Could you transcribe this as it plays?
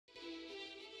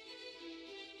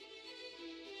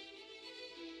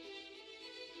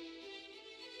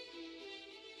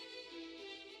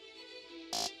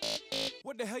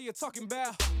What the hell you talking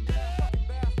about?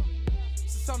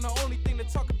 Since I'm the only thing to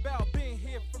talk about, being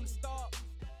here from the start.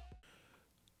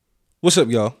 What's up,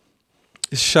 y'all?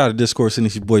 It's Shot of Discourse, and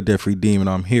it's your boy Debtfreedeem, and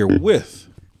I'm here with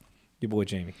your boy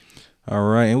Jamie. All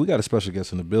right, and we got a special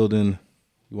guest in the building.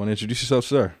 You want to introduce yourself,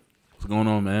 sir? What's going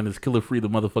on, man? It's Killer Free, the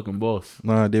motherfucking boss.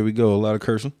 There we go. A lot of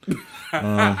cursing.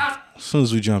 As soon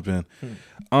as we jump in.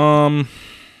 How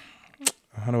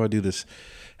do I do this?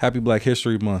 Happy Black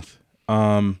History Month.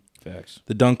 Facts.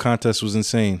 The dunk contest was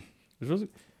insane. It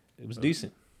was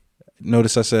decent.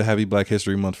 Notice I said Happy Black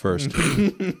History Month first.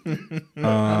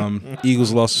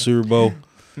 Eagles lost the Super Bowl.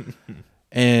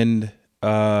 And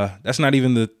that's not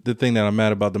even the thing that I'm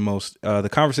mad about the most. The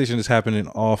conversation is happening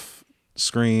off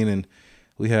screen, and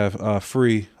we have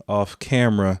free off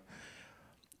camera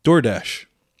DoorDash.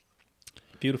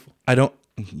 Beautiful.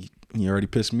 You already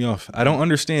pissed me off. I don't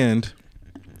understand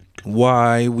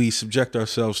why we subject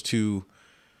ourselves to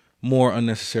more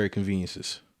unnecessary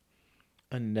conveniences.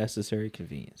 Unnecessary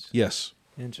convenience. Yes.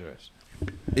 Interesting.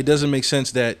 It doesn't make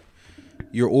sense that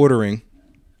you're ordering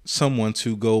someone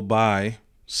to go buy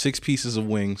 6 pieces of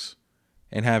wings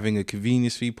and having a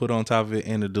convenience fee put on top of it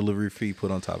and a delivery fee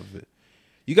put on top of it.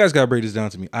 You guys got to break this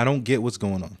down to me. I don't get what's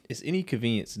going on. Is any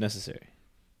convenience necessary?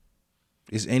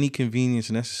 Is any convenience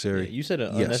necessary? Yeah, you said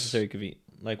an unnecessary convenience.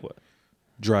 Like what?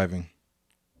 Driving.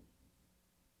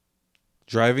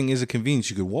 Driving is a convenience.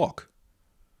 You could walk,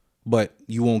 but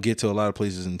you won't get to a lot of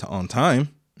places on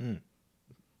time.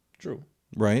 True.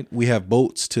 Right? We have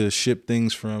boats to ship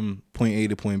things from point A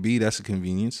to point B. That's a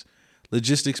convenience.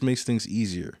 Logistics makes things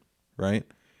easier, right?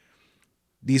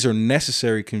 These are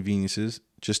necessary conveniences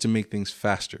just to make things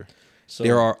faster. So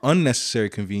there are unnecessary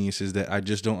conveniences that I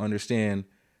just don't understand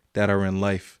that are in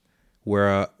life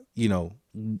where,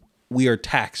 we are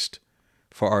taxed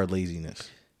for our laziness.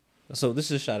 So this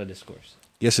is a shot of discourse.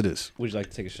 Yes, it is. Would you like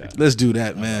to take a shot? Let's do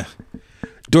that, man.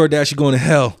 DoorDash, you going to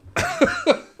hell.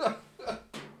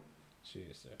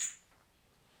 Cheers, sir.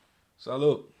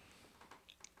 Salud.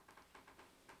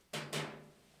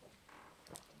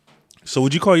 So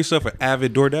would you call yourself an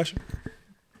avid DoorDasher?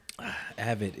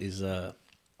 Avid is I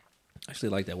actually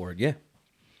like that word. Yeah.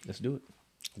 Let's do it.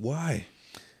 Why?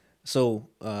 So,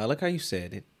 like how you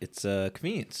said, it's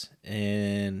convenience.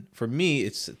 And for me,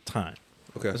 it's time.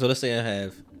 Okay. So let's say I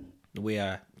have, the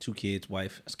way 2 kids,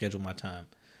 wife, schedule my time.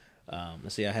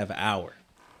 Let's say I have an hour.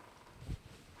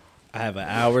 I have an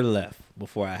hour left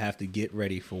before I have to get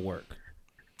ready for work.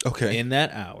 Okay. In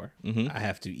that hour, I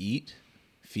have to eat,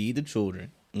 feed the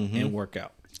children, and work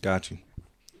out. Got you.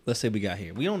 Let's say we got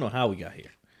here. We don't know how we got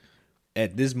here.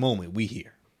 At this moment, we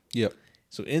here. Yep.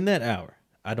 So in that hour,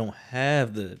 I don't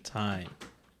have the time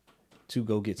to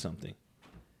go get something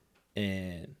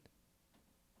and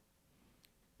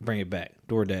bring it back.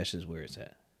 DoorDash is where it's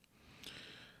at.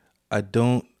 I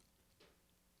don't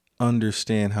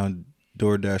understand how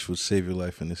DoorDash would save your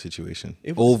life in this situation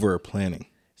over planning.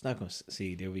 It's not going to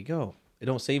see. There we go. It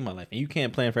don't save my life. And you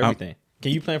can't plan for everything.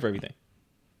 Can you plan for everything?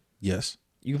 Yes.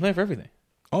 You can plan for everything.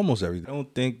 Almost everything. I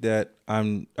don't think that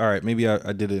all right, maybe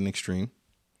I did it in extreme.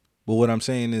 But what I'm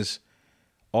saying is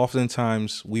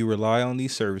oftentimes we rely on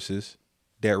these services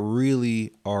that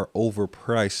really are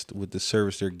overpriced with the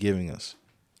service they're giving us.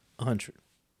 100.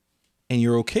 And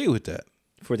you're okay with that.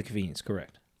 For the convenience,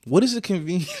 correct. What is the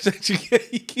convenience that you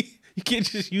get? You can't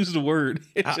just use the word.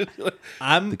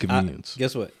 I'm the convenience.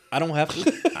 Guess what? I don't have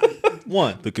to.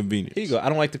 One. The convenience. Here you go. I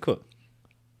don't like to cook.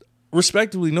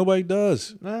 Respectively, nobody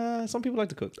does. Some people like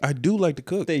to cook. I do like to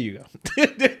cook. There you go.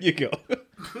 There you go.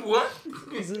 What?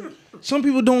 Some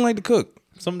people don't like to cook.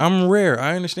 I'm rare.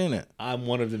 I understand that. I'm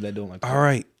one of them that don't like to cook. All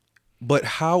right. But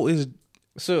how is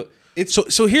so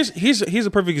here's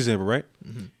a perfect example, right?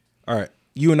 Mm-hmm. All right.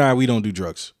 You and I, we don't do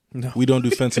drugs. No. We don't do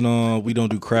fentanyl. We don't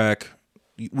do crack.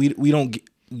 We don't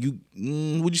you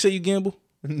would you say you gamble?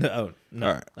 No. All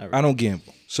right. Really. I don't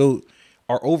gamble. So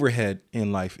our overhead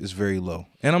in life is very low.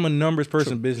 And I'm a numbers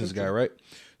person, business guy, right?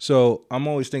 So I'm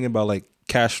always thinking about like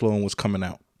cash flow and what's coming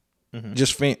out. Mm-hmm.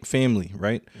 Just family,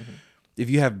 right? Mm-hmm. If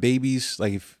you have babies,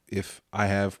 like if I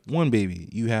have one baby,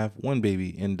 you have one baby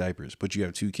in diapers, but you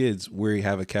have 2 kids where you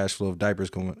have a cash flow of diapers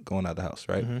going out the house,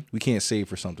 right? Mm-hmm. We can't save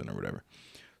for something or whatever.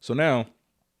 So now,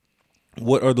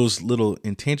 what are those little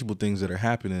intangible things that are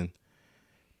happening,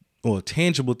 or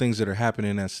tangible things that are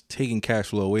happening that's taking cash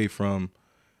flow away from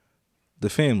the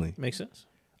family? Makes sense.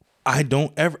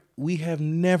 We have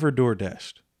never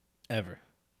DoorDashed. Ever.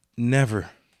 Never.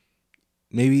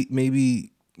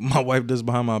 Maybe my wife does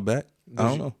behind my back. I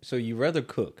don't know. So you rather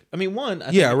cook? I mean,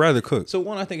 I'd rather cook. So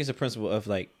I think it's a principle of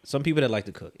like some people that like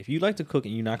to cook. If you like to cook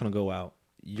and you're not going to go out,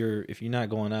 if you're not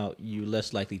going out, you're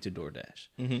less likely to DoorDash.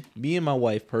 Mm-hmm. Me and my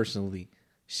wife personally,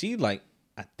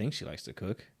 I think she likes to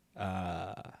cook.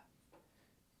 Yeah,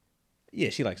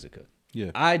 she likes to cook.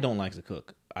 Yeah. I don't like to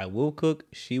cook. I will cook.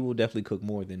 She will definitely cook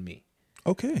more than me.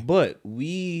 Okay. But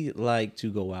we like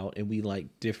to go out and we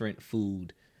like different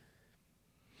food.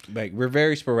 Like we're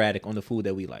very sporadic on the food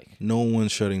that we like. No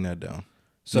one's shutting that down.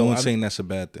 So no one's saying that's a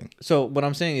bad thing. So what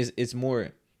I'm saying is it's more.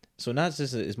 So not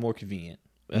just it's more convenient.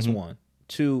 That's one.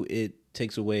 Two, it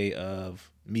takes away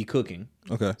of me cooking.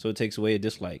 Okay. So it takes away a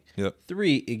dislike. Yep.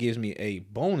 Three, it gives me a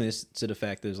bonus to the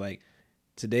fact that it's like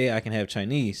today I can have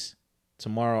Chinese.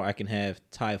 Tomorrow I can have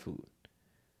Thai food.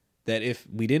 That if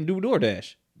we didn't do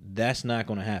DoorDash, that's not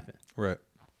going to happen. Right.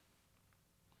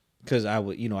 Because I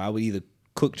would either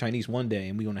cook Chinese one day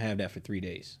and we're going to have that for 3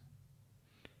 days.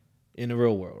 In the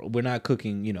real world, we're not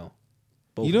cooking.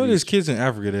 Both There's kids in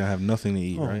Africa that have nothing to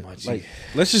eat, right? my Like,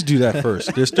 let's just do that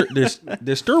first.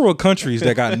 There's third world countries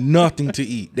that got nothing to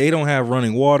eat. They don't have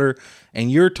running water, and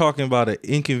you're talking about an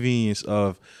inconvenience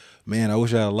of, man, I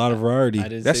wish I had a lot of variety.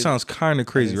 That sounds kind of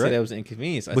crazy, right? That was an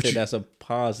inconvenience. I said that's a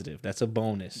positive. That's a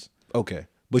bonus. Okay,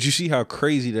 but you see how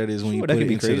crazy that is when you put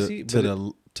it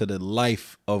into the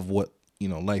life of what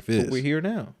life is. But we're here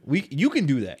now. You can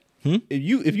do that.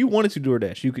 If you wanted to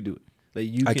DoorDash, you could do it.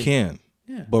 I can.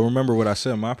 Yeah. But remember what I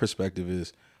said. My perspective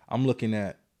is I'm looking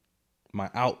at my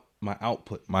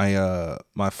output,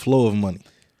 my flow of money.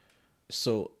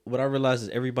 So what I realize is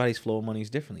everybody's flow of money is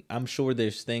differently. I'm sure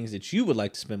there's things that you would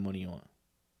like to spend money on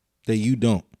That you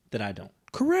don't. that I don't.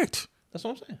 Correct. That's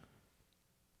what I'm saying.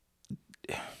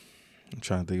 I'm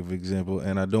trying to think of an example,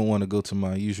 and I don't want to go to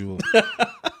my usual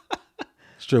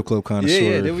strip club connoisseur.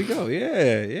 Yeah, there we go.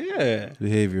 Yeah.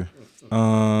 Behavior.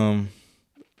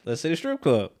 Let's say the strip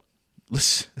club.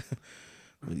 Listen,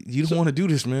 you don't want to do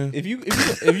this, man. If you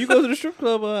go to the strip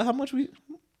club, how much you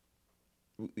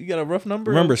got a rough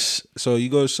number? Remember, so you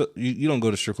go. You don't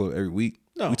go to strip club every week.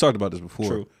 No. We talked about this before.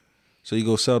 True. So you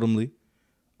go seldomly.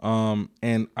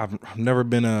 And I've never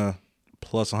been a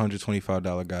plus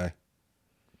 $125 guy.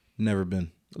 Never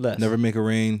been. Less. Never make it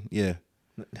rain. Yeah.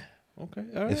 Okay.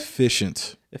 All right.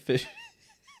 Efficient.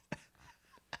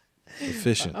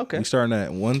 Okay. We starting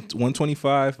at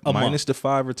 125 a minus month. the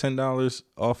 $5 or $10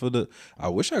 off of the. I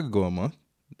wish I could go a month.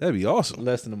 That'd be awesome.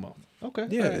 Less than a month. Okay.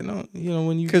 Yeah. Right.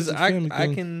 When you Because get the I family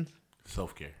thing. can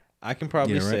Self-care. I can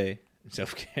probably Yeah, right. say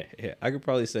self-care. Yeah. I could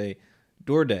probably say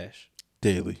DoorDash.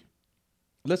 daily.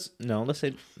 Let's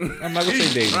say I'm not gonna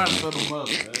say daily.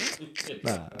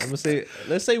 Nah, I'm gonna say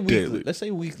let's say weekly. Daily. Let's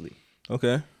say weekly.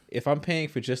 Okay. If I'm paying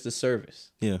for just the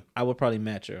service, Yeah. I would probably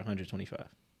match her 125.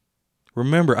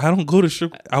 Remember, I don't go to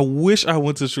strip. I wish I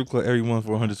went to strip club every month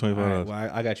for $125. All right,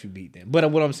 well, I got you beat then. But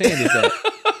what I'm saying is that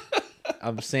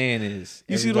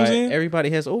You see what I'm saying? Everybody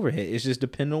has overhead. It's just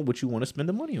depending on what you want to spend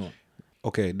the money on.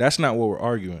 Okay, that's not what we're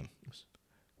arguing.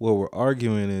 What we're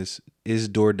arguing is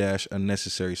DoorDash a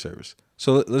necessary service?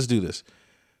 So let's do this.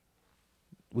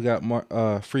 We got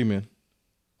Freeman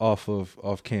off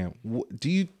cam. Do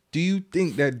you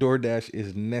think that DoorDash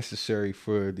is necessary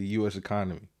for the U.S.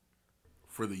 economy?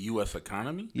 For the U.S.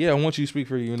 economy? Yeah, I want you to speak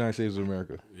for the United States of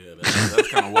America. Yeah, that's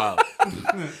kind of wild.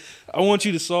 I want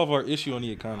you to solve our issue on the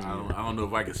economy. I don't know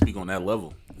if I can speak on that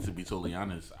level, to be totally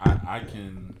honest. I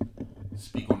can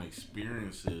speak on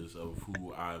experiences of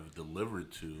who I've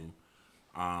delivered to,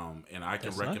 and I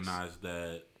can recognize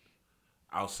that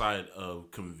outside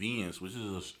of convenience, which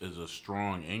is a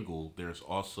strong angle, there's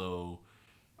also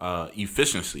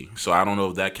efficiency. So I don't know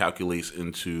if that calculates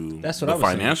into the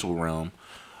financial realm.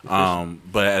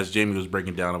 But as Jamie was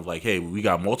breaking down of like, hey, we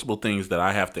got multiple things that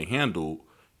I have to handle.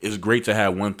 It's great to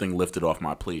have one thing lifted off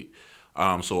my plate.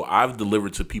 So I've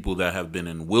delivered to people that have been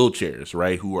in wheelchairs,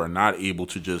 right, who are not able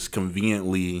to just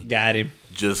conveniently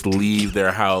just leave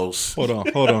their house. Hold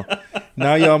on.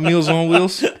 Now y'all Meals on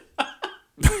Wheels?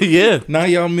 Yeah. Now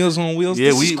y'all Meals on Wheels?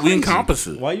 Yeah, we encompass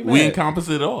it. Why you mad? We encompass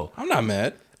it all. I'm not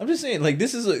mad. I'm just saying, like,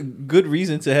 this is a good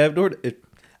reason to have DoorDash.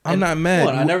 I'm not mad.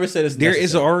 I never said it's There necessary.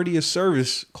 is already a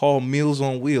service called Meals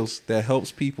on Wheels that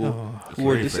helps people who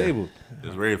are disabled.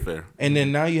 It's very fair. And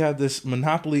then now you have this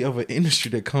monopoly of an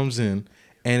industry that comes in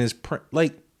and is what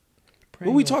are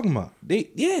we talking about? On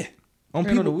people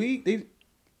people. the week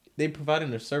they providing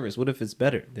their service. What if it's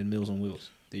better than Meals on Wheels?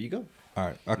 There you go. All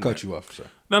right, I cut you off, sir.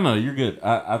 No, you're good.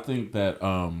 I think that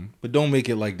But don't make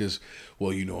it like this.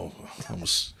 Well,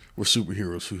 we're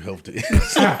superheroes who helped it.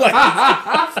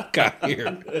 Fuck out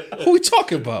here. What are we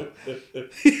talking about?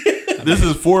 this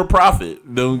is for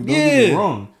profit. Don't get me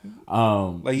wrong.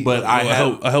 But I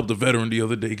helped a veteran the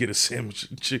other day get a sandwich.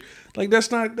 Like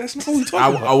that's not what we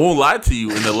talking about. I won't lie to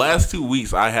you. In the last 2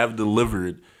 weeks, I have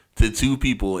delivered to 2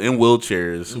 people in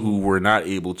wheelchairs who were not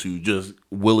able to just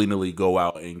willy-nilly go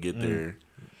out and get their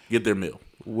meal.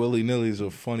 Willy nilly is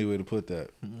a funny way to put that.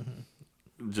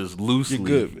 Just loosely.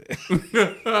 You're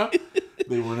good, man.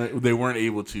 They weren't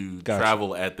able to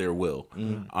travel at their will.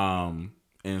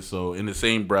 And so in the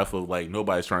same breath of like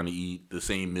nobody's trying to eat the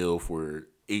same meal for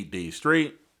 8 days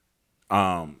straight.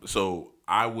 So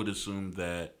I would assume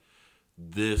that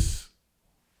this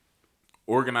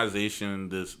organization,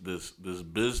 this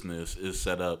business is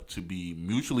set up to be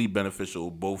mutually beneficial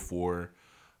both for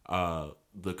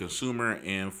the consumer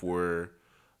and for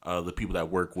the people that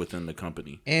work within the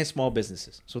company. And small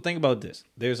businesses. So think about this.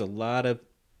 There's a lot of,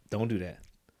 don't do that.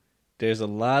 There's a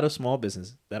lot of small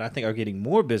businesses that I think are getting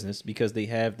more business because they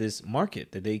have this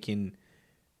market that they can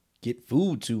get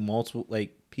food to multiple,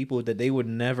 like people that they would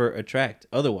never attract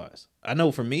otherwise. I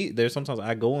know for me, there's sometimes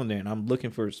I go in there and I'm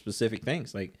looking for specific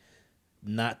things, like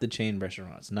not the chain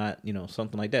restaurants, not,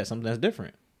 something like that, something that's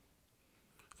different.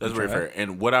 That's very fair.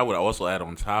 And what I would also add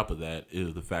on top of that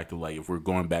is the fact of like, if we're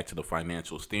going back to the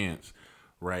financial stance,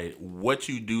 right? What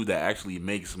you do that actually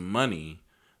makes money,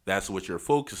 that's what you're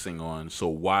focusing on. So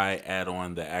why add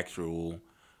on the actual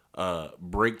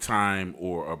break time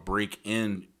or a break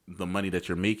in the money that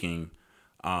you're making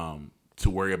to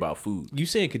worry about food? You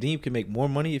saying Kadeem could make more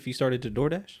money if he started to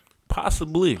DoorDash?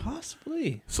 Possibly.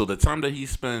 So the time that he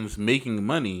spends making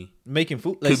money, making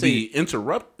food,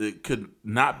 could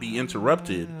not be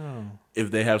interrupted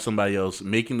if they have somebody else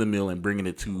making the meal and bringing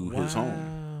it to his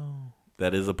home.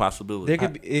 That is a possibility. There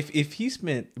could be, if he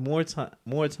spent more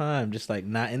time just like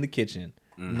not in the kitchen,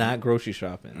 not grocery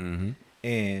shopping,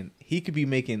 and he could be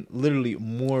making literally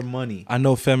more money. I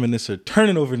know feminists are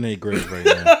turning over in their grave right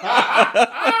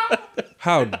now.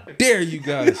 How dare you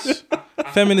guys?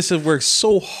 Feminists have worked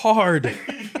so hard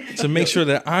to make sure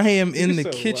that I am in the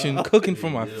kitchen cooking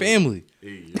for my family.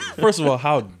 First of all,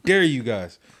 how dare you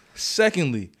guys?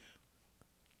 Secondly,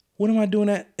 what am I doing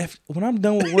when I'm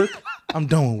done with work? I'm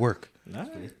done with work.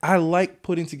 Nice. I like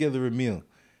putting together a meal.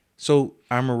 So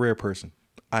I'm a rare person.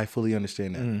 I fully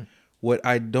understand that. What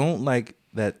I don't like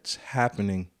that's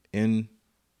happening in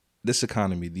this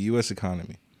economy, the U.S.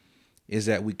 economy, is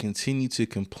that we continue to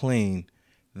complain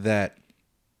that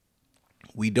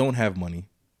we don't have money,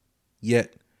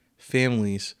 yet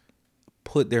families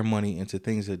put their money into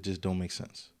things that just don't make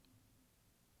sense.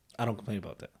 I don't complain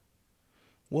about that.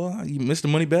 Well, you missed the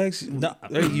money bags. No,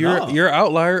 you're an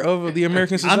outlier of the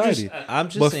American society. I'm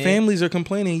just but saying, families are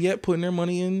complaining, yet putting their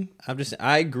money in.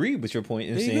 I agree with your point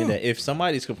in saying that if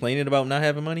somebody's complaining about not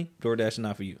having money, DoorDash is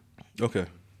not for you. Okay.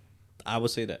 I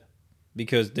would say that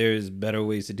because there's better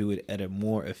ways to do it at a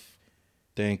more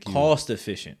cost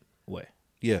efficient way.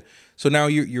 Yeah. So now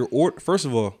first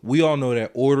of all, we all know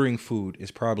that ordering food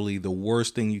is probably the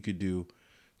worst thing you could do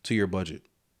to your budget.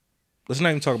 Let's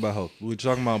not even talk about health. We're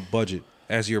talking about budget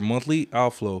as your monthly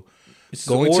outflow.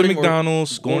 Going to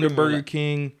McDonald's, going to Burger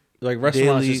King, like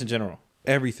restaurants daily, just in general.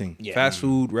 Everything. Yeah. Fast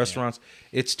food, restaurants.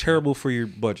 Yeah. It's terrible for your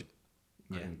budget.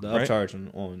 Yeah. The upcharge on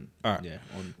all right. Yeah.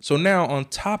 So now on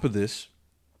top of this,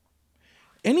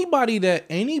 anybody that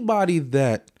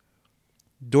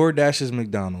DoorDashes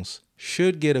McDonald's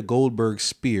should get a Goldberg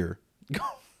spear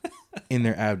in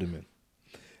their abdomen.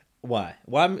 Why?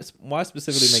 Why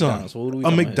specifically McDonald's? What do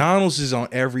we McDonald's is on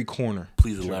every corner.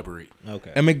 Please elaborate.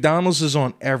 Okay. And McDonald's is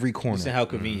on every corner. Listen how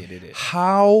convenient it is.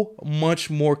 How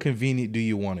much more convenient do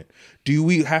you want it? Do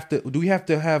we have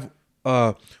to have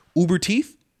Uber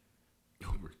teeth?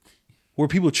 Where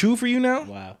people chew for you now?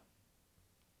 Wow.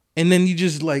 And then you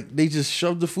just they just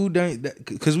shove the food down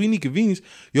because we need convenience.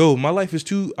 Yo, my life is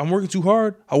I'm working too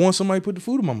hard. I want somebody to put the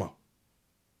food in my mouth.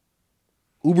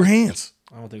 Uber hands.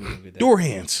 I don't think we can get that. Door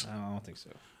hands. I don't think so.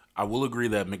 I will agree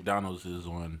that McDonald's is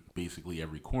on basically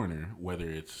every corner, whether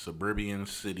it's suburban,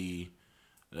 city,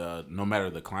 no matter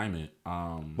the climate.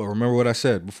 But remember what I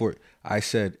said before. I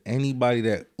said anybody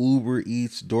that Uber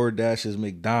Eats, DoorDashes,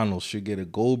 McDonald's should get a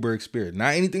Goldberg spear.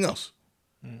 Not anything else.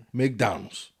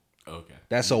 McDonald's. Okay.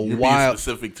 That's You're wild. being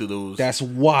specific to those. That's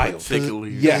wild.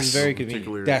 Particularly, yes. Very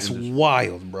convenient. That's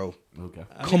wild, bro. Okay.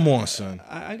 Come on, son.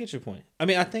 I get your point. I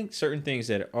mean, I think certain things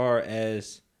that are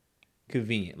as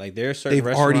convenient, like there are certain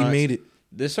They've already made it.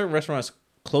 There's certain restaurants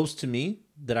close to me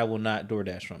that I will not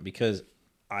DoorDash from because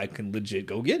I can legit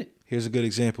go get it. Here's a good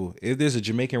example. If there's a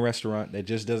Jamaican restaurant that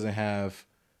just doesn't have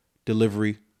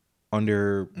delivery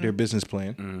under their business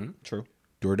plan, True.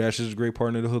 DoorDash is a great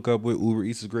partner to hook up with. Uber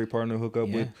Eats is a great partner to hook up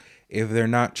with. If they're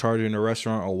not charging the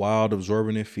restaurant a wild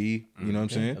absorbent fee, you know what I'm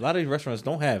saying? A lot of these restaurants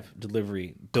don't have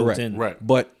delivery built in. Right.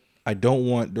 But I don't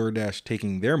want DoorDash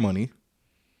taking their money,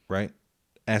 right,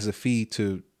 as a fee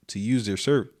to use their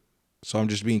service. So I'm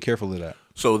just being careful of that.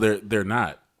 So they're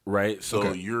not. right? So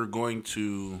Okay. you're going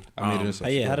to I made an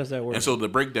assumption. Yeah, how does that work? and so the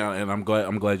breakdown, and I'm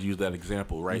glad you used that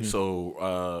example, right?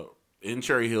 So in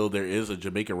Cherry Hill, there is a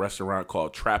Jamaican restaurant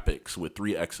called Tropics with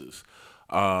 3 X's.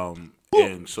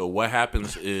 And so what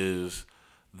happens is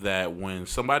that when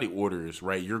somebody orders,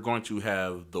 right, you're going to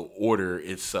have the order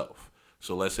itself.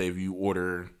 So let's say if you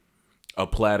order a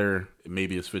platter,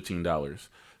 maybe it's $15.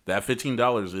 That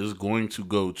 $15 is going to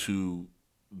go to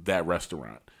that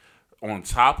restaurant. On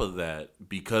top of that,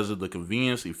 because of the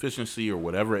convenience, efficiency, or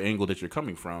whatever angle that you're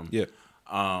coming from, Yeah.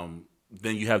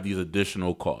 then you have these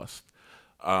additional costs.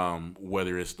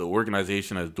 Whether it's the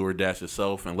organization as DoorDash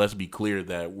itself, and let's be clear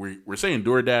that we're saying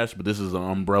DoorDash, but this is an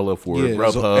umbrella for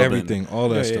Grubhub, everything, all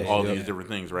that stuff, all these different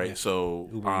things, right?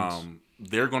 So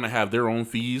they're going to have their own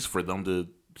fees for them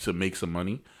to make some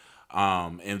money,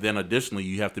 and then additionally,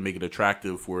 you have to make it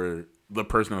attractive for the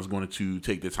person that's going to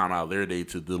take the time out of their day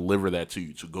to deliver that to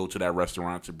you, to go to that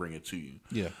restaurant, to bring it to you.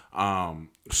 Yeah.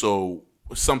 So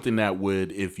something that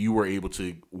would, if you were able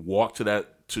to walk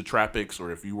to Tropics,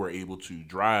 or if you were able to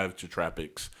drive to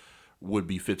Tropics, would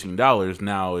be $15.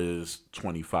 Now is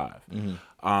 $25.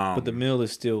 But the meal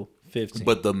is still 15.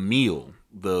 But the meal,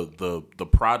 the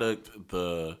product,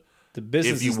 the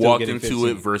business, if you is still walked getting into 15.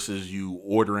 it versus you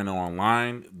ordering it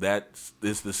online,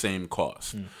 it's the same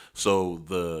cost. So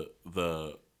the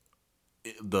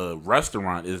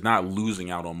restaurant is not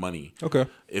losing out on money. Okay.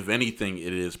 If anything,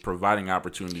 it is providing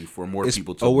opportunity for more It's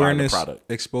people to awareness, buy the product.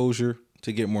 exposure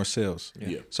to get more sales.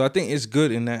 Yeah. So I think it's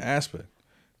good in that aspect.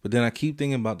 But then I keep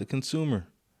thinking about the consumer.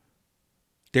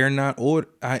 They're not we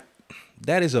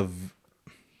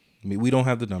don't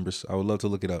have the numbers. I would love to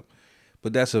look it up.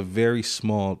 But that's a very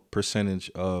small percentage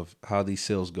of how these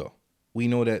sales go. We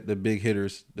know that the big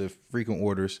hitters, the frequent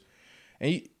orders,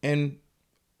 and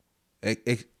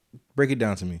break it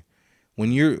down to me.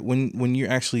 When you're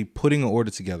actually putting an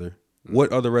order together,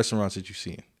 what other restaurants that you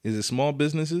seeing? Is it small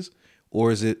businesses,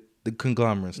 or is it the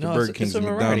conglomerates, the Burger Kings, the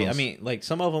McDonald's? I mean, like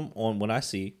some of them on what I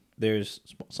see,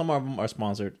 some of them are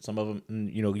sponsored. Some of them,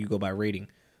 you go by rating.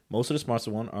 Most of the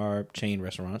sponsored one are chain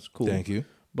restaurants. Cool. Thank you.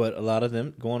 But a lot of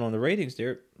them going on the ratings,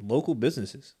 they're local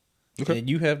businesses. Okay. And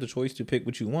you have the choice to pick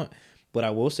what you want. But I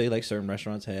will say, like, certain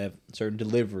restaurants have certain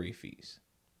delivery fees.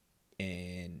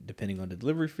 And depending on the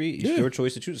delivery fee, it's your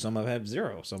choice to choose. Some of them have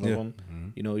 0. Some of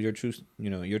them,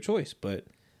 your choice. But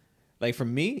like for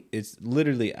me, it's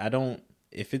literally,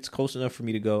 if it's close enough for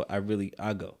me to go, I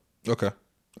go. Okay.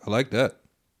 I like that.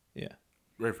 Yeah.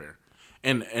 Very fair.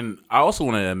 And I also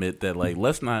want to admit that, like,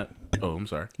 let's not. Oh, I'm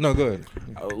sorry. No, go ahead.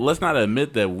 Let's not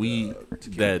admit that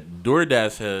that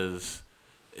DoorDash has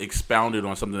expounded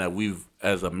on something that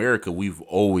as America, we've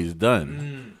always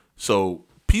done. So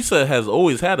pizza has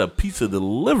always had a pizza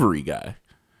delivery guy,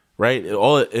 right?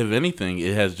 If anything,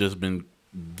 it has just been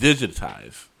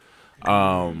digitized.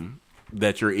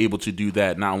 That you're able to do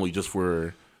that not only just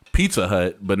for Pizza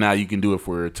Hut, but now you can do it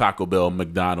for Taco Bell,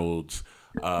 McDonald's,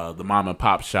 the mom and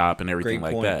pop shop, and everything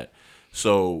Great like point. that.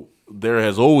 So there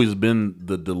has always been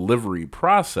the delivery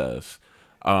process.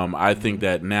 I think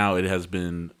that now it has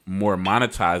been more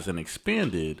monetized and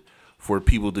expanded for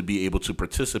people to be able to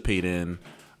participate in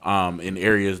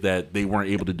areas that they weren't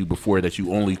able to do before, that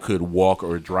you only could walk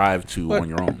or drive to on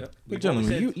your own. But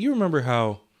gentlemen, you remember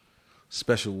how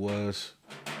special it was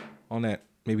on that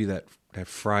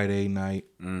Friday night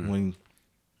when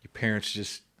your parents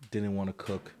just didn't want to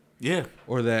cook? Yeah.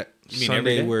 Or that mean every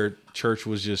Sunday day? where church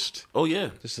was just Oh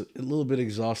yeah. just a little bit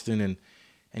exhausting,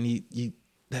 and you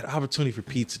that opportunity for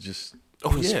pizza just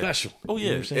Oh was yeah. special. Oh You know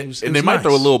yeah. what I'm saying? It was And they might nice.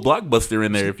 throw a little blockbuster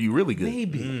in there if you really good.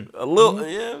 maybe. A little.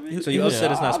 Yeah. I mean, So you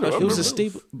upset it's not special? It was a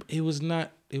remember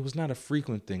staple. It was not a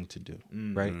frequent thing to do,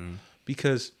 right?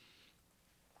 Because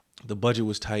the budget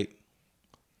was tight.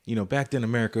 Back then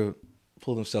America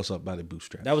pulled themselves up by the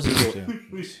bootstraps. That was a You know joy. what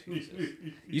I'm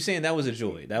saying? You saying that was a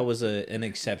joy? That was an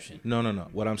exception. No.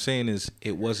 What I'm saying is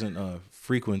it wasn't a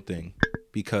frequent thing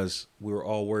because we were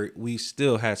all worried. We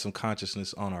still had some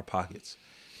consciousness on our pockets.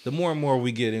 The more and more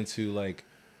we get into like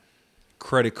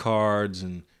credit cards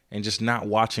and just not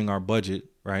watching our budget,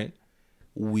 right?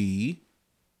 We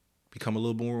become a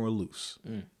little bit more loose.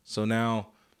 So now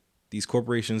these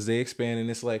corporations, they expand, and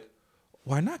it's like,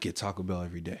 why not get Taco Bell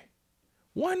every day?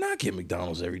 Why not get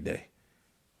McDonald's every day?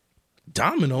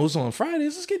 Domino's on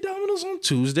Fridays. Let's get Domino's on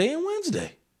Tuesday and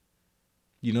Wednesday.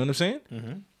 You know what I'm saying?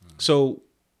 Mm-hmm. So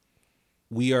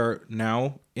we are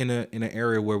now in an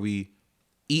area where we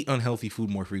eat unhealthy food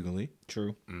more frequently.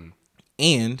 True.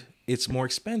 And it's more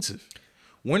expensive.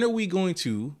 When are we going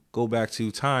to go back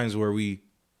to times where we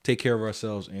take care of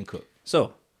ourselves and cook?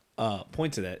 So,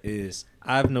 point to that is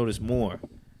I've noticed more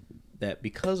that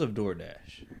because of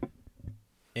DoorDash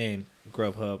and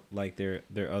Grubhub, like their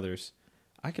others,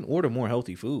 I can order more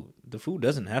healthy food. The food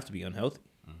doesn't have to be unhealthy.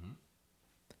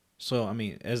 So I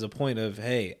mean, as a point of,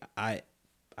 hey, I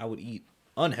would eat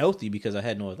unhealthy because I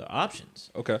had no other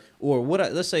options. Okay. Or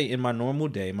let's say in my normal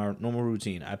day, my normal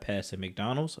routine, I pass a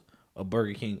McDonald's, a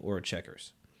Burger King, or a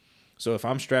Checkers. So if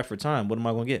I'm strapped for time, what am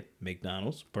I going to get?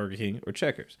 McDonald's, Burger King, or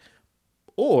Checkers.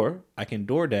 Or I can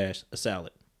DoorDash a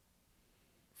salad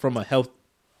from a health.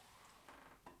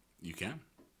 You can.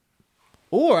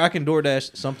 Or I can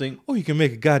DoorDash something. Or you can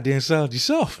make a goddamn salad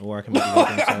yourself. Or I can make a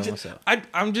goddamn salad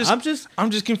myself. I'm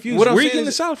just confused. What I'm Where you saying getting the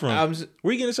is- salad from?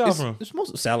 Where you getting the salad from? It's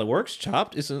most salad works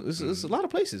chopped. It's a lot of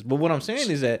places. But what I'm saying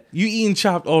is that You eating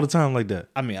chopped all the time like that?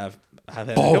 I mean I've had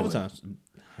it a couple times.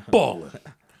 Balling.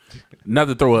 Not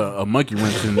to throw a monkey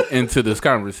wrench into this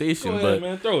conversation, Go but ahead,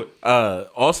 man, throw it.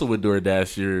 Also with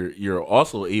DoorDash, you're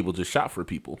also able to shop for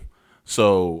people.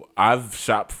 So I've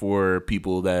shopped for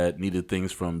people that needed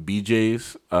things from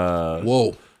BJ's.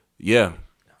 Whoa. Yeah.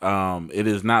 It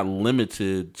is not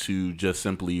limited to just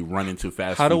simply running to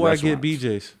fast food How do I restaurants. get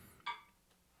BJ's?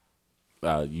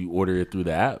 You order it through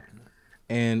the app.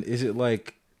 And is it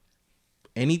like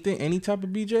anything, any type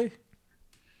of BJ?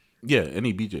 Yeah,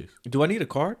 any BJ's. Do I need a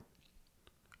card?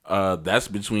 That's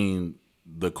between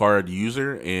the card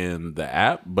user and the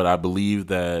app, but I believe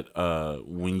that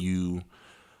when you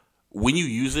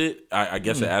use it, I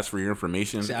guess it asks for your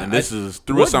information, and this is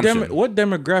through assumption. What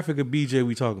demographic of BJ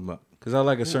we talking about? Because I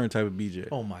like a certain type of BJ.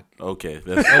 Oh my! Okay,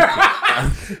 that's,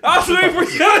 I was waiting for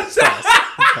you to say.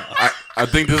 I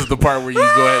think this is the part where you go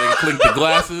ahead and clink the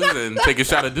glasses and take a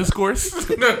shot of discourse.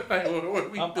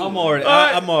 I'm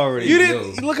already. You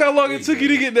didn't look how long it took you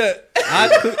to get that.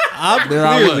 I'm There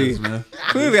I clearly, was, man.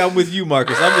 clearly, I'm with you,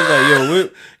 Marcus. I'm just like, yo,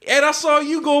 And I saw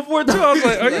you go for it too. I was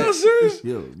like, "Are you serious?"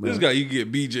 Yo, man. This guy, you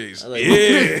get BJ's. like,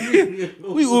 Yeah,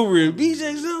 we Ubering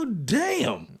BJ's though.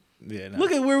 Damn. yeah, nah.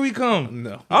 Look at where we come.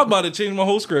 No. I'm about to change my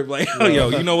whole script. Like, oh, yo,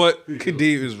 you know what?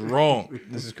 Kadeem is wrong.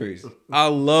 This is crazy. I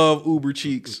love Uber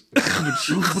cheeks.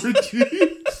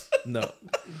 No,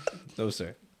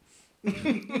 sir.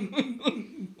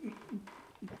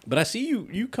 But I see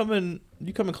you coming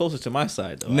closer to my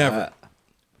side though. Never.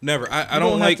 Never. I You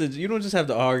don't like. you don't just have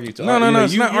to argue. To No.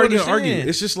 It's not you arguing. understand.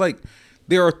 It's just like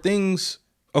there are things.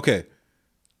 Okay,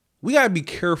 we gotta be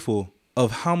careful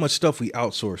of how much stuff we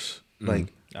outsource.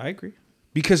 Like, I agree.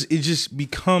 because it just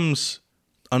becomes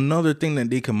another thing that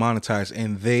they can monetize,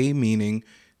 and they meaning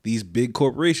these big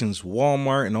corporations,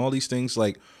 Walmart, and all these things.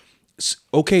 Like,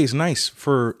 okay, it's nice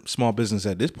for small business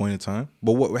at this point in time,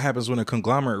 but what happens when a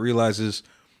conglomerate realizes,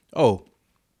 oh,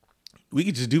 we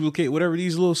could just duplicate whatever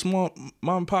these little small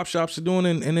mom and pop shops are doing,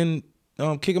 and then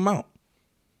kick them out.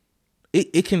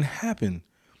 It can happen.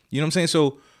 You know what I'm saying?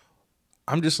 So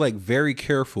I'm just like very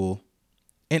careful.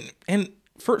 And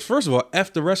first of all,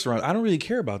 F the restaurant. I don't really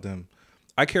care about them.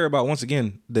 I care about, once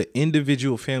again, the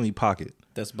individual family pocket.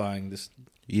 That's buying this,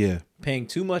 Yeah. paying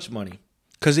too much money.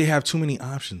 Because they have too many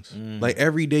options. Like,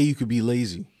 every day you could be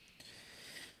lazy.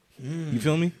 You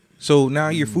feel me? So now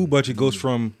your food budget goes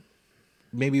from,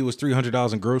 maybe it was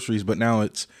 $300 in groceries, but now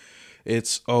it's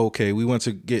okay, we went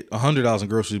to get $100 in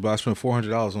groceries, but I spent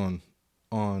 $400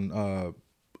 on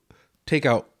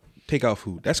takeout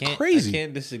food. That's crazy. I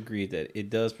can't disagree that it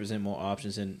does present more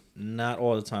options, and not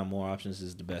all the time more options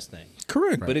is the best thing.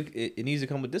 Correct. But it needs to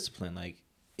come with discipline. Like,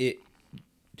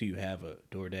 do you have a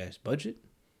DoorDash budget?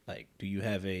 Like, do you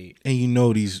have a... And you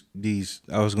know these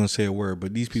I was gonna say a word,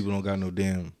 but these people don't got no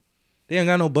damn. They ain't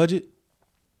got no budget.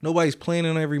 Nobody's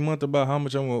planning every month about how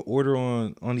much I'm gonna order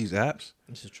on these apps.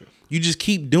 This is true. You just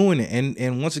keep doing it,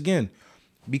 and once again,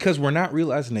 because we're not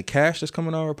realizing the cash that's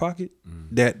coming out of our pocket,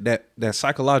 that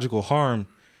psychological harm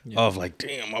of like,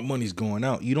 damn, my money's going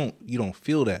out. You don't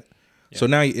feel that. Yeah. So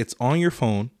now it's on your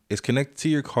phone. It's connected to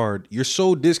your card. You're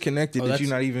so disconnected that you're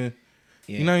not even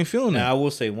feeling now, it. I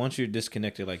will say, once you're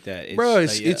disconnected like that,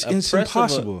 it's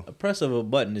impossible. A press of a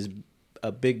button is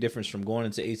a big difference from going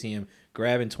into ATM,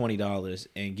 grabbing $20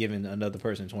 and giving another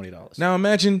person $20. Now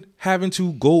imagine having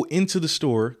to go into the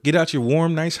store, get out your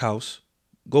warm, nice house,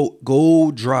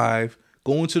 go drive,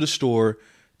 go into the store,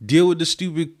 deal with the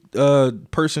stupid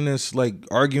person that's like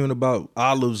arguing about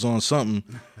olives on something,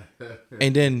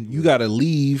 and then you gotta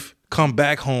leave, come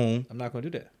back home. I'm not gonna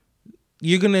do that.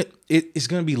 It's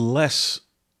gonna be less.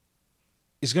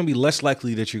 It's gonna be less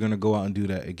likely that you're gonna go out and do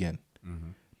that again.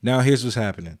 Now here's what's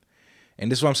happening. And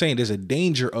this is what I'm saying. There's a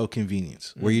danger of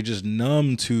convenience where you're just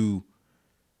numb to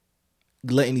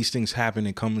letting these things happen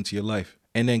and come into your life.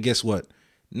 And then guess what?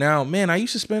 Now, man, I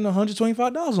used to spend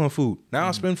 $125 on food. Now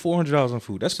I spend $400 on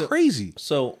food. That's crazy.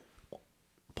 So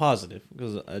positive,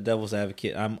 because a devil's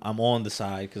advocate, I'm on the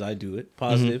side because I do it.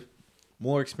 Positive.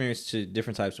 more experience to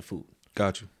different types of food.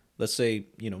 Got you. Let's say,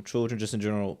 children just in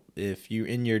general, if you're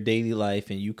in your daily life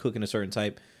and you cook in a certain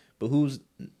type, but who's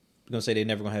going to say they're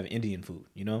never going to have Indian food,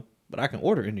 But I can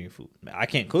order Indian food. I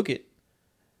can't cook it.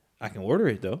 I can order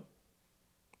it, though.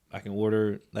 I can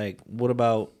order, what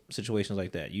about situations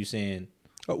like that? You saying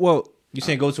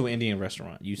go to an Indian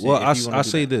restaurant. You saying, I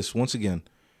say this, once again,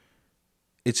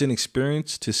 it's an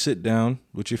experience to sit down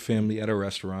with your family at a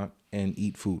restaurant and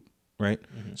eat food, right?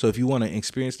 Mm-hmm. So if you want to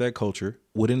experience that culture,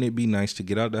 wouldn't it be nice to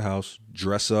get out of the house,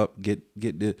 dress up, get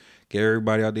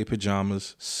everybody out their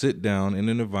pajamas, sit down in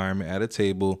an environment at a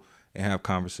table and have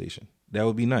conversation? That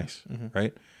would be nice,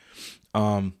 right?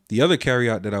 The other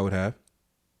carryout that I would have,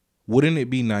 wouldn't it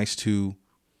be nice to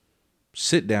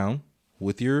sit down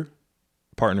with your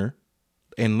partner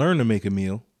and learn to make a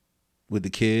meal with the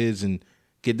kids and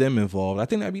get them involved? I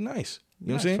think that'd be nice. You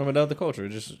know what I'm saying? From another culture,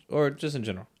 or just in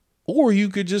general. Or you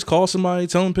could just call somebody,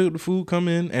 tell them to pick up the food, come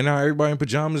in, and now everybody in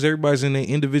pajamas, everybody's in their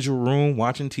individual room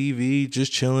watching TV,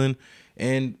 just chilling,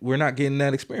 and we're not getting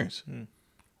that experience.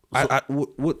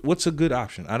 What's a good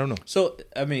option? I don't know. So,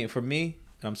 for me,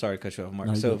 I'm sorry to cut you off,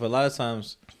 Mark. So, if a lot of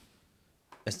times,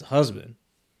 as the husband,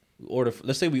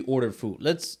 let's say we ordered food.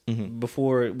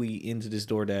 Before we into this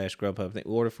DoorDash, Grubhub thing,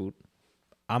 we order food.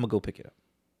 I'm going to go pick it up.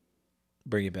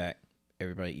 Bring it back.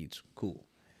 Everybody eats. Cool.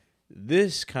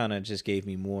 This kind of just gave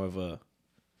me more of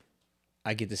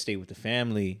I get to stay with the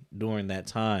family during that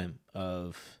time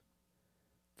of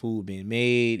food being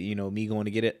made, me going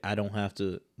to get it. I don't have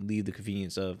to leave the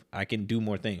convenience of, I can do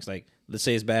more things. Like, let's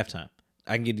say it's bath time.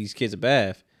 I can give these kids a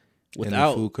bath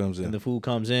without, and the food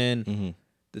comes in. Mm-hmm.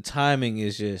 The timing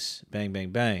is just bang, bang,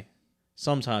 bang.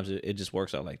 Sometimes it just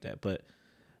works out like that. But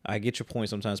I get your point.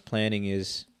 Sometimes planning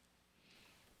is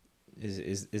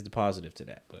the positive to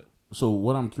that. But so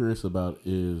what I'm curious about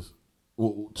is,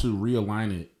 to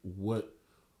realign it,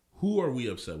 who are we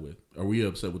upset with? Are we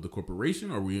upset with the corporation?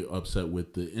 Or are we upset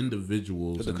with the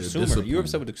individuals the and their consumer? discipline? You're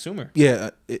upset with the consumer.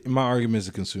 Yeah, my argument is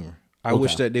the consumer. I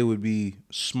wish that they would be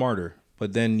smarter,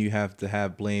 but then you have to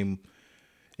have blame.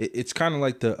 It's kind of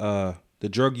like the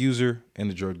drug user and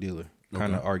the drug dealer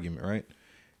kind of argument, right?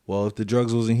 Well, if the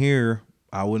drugs wasn't here,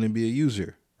 I wouldn't be a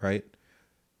user, right?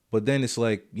 But then it's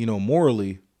like,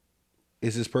 morally,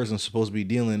 is this person supposed to be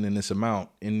dealing in this amount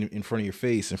in front of your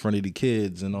face, in front of the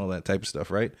kids and all that type of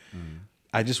stuff, right?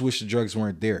 I just wish the drugs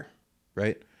weren't there,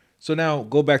 right? So now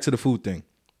go back to the food thing.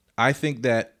 I think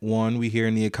that, one, we hear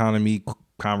in the economy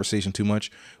conversation too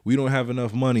much. We don't have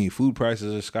enough money. Food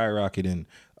prices are skyrocketing.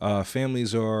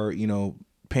 Families are,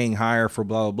 paying higher for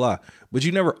blah, blah, blah. But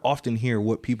you never often hear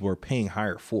what people are paying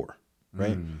higher for,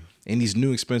 right? And these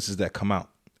new expenses that come out.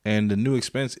 And the new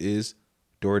expense is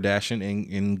DoorDashing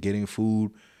and getting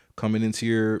food coming into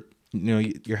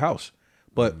your house.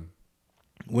 But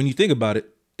when you think about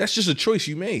it, that's just a choice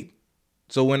you made.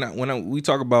 So when we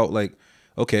talk about like,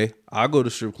 okay, I'll go to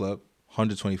strip club,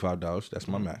 $125. That's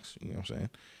my max. You know what I'm saying?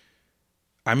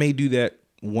 I may do that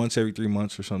once every 3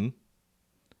 months or something.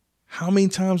 How many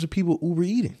times are people Uber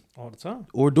eating? All the time.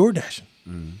 Or DoorDashing?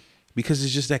 Because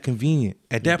it's just that convenient.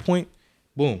 At that point,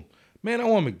 boom. Man, I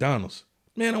want McDonald's.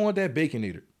 Man, I want that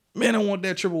Baconator. Man, I want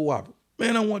that triple Whopper.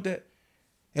 Man, I want that.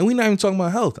 And we're not even talking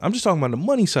about health. I'm just talking about the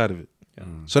money side of it.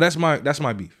 So that's my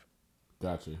beef.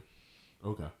 Gotcha.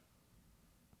 Okay.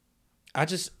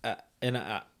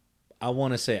 I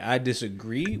want to say I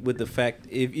disagree with the fact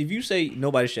if you say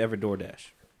nobody should ever DoorDash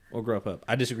or Grubhub,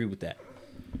 I disagree with that.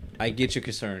 I get your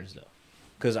concerns though,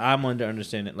 because I'm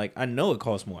understanding. Like, I know it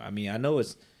costs more.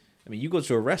 You go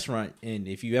to a restaurant, and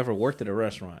if you ever worked at a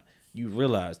restaurant, you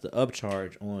realize the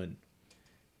upcharge on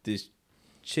this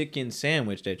chicken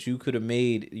sandwich that you could have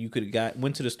made. You could have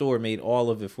went to the store, made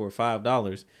all of it for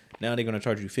 $5. Now they're gonna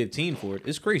charge you $15 for it.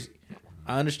 It's crazy.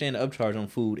 I understand the upcharge on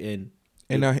food, and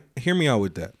now hear me out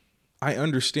with that. I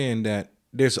understand that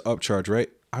there's an upcharge, right?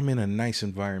 I'm in a nice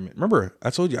environment. Remember,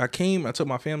 I told you I took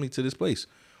my family to this place.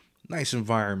 Nice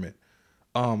environment.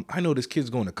 I know this kid's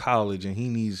going to college and he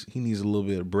needs a little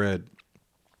bit of bread.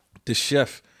 The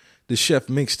chef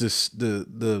makes the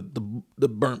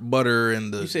burnt butter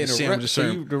and the sandwich.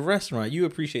 The restaurant, you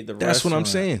appreciate the restaurant. That's what I'm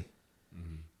saying.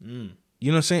 You know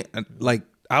what I'm saying? Like,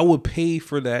 I would pay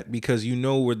for that because you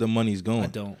know where the money's going. I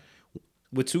don't.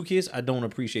 With 2 kids, I don't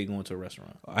appreciate going to a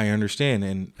restaurant. I understand,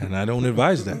 and I don't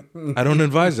advise that. I don't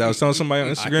advise that. I was telling somebody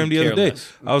on Instagram the other day.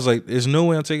 I was like, "There's no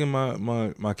way I'm taking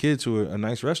my kid to a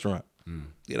nice restaurant.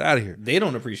 Get out of here." They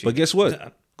don't appreciate. But guess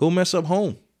what? Go mess up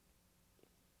home.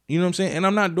 You know what I'm saying? And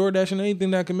I'm not DoorDashing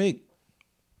anything that I can make.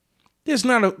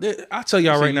 I'll tell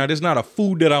y'all right now, there's not a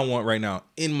food that I want right now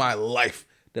in my life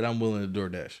that I'm willing to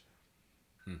DoorDash.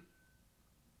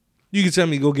 You can tell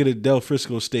me go get a Del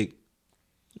Frisco steak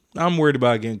I'm worried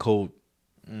about it getting cold.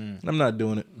 I'm not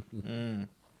doing it.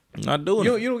 I'm not doing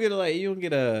it. You don't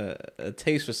get a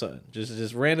taste for something.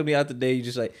 Just randomly out the day, you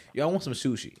just like, yo, I want some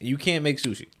sushi. You can't make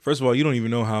sushi. First of all, you don't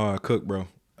even know how I cook, bro.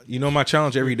 You know my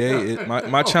challenge every day.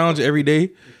 My challenge every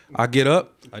day. I get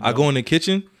up, I go in the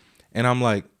kitchen, and I'm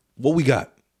like, "What we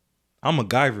got?" I'm a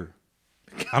MacGyver.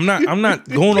 I'm not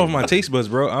going off my taste buds,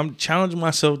 bro. I'm challenging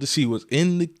myself to see what's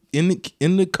in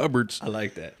the cupboards. I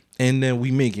like that. And then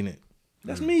we making it.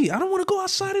 That's me. I don't want to go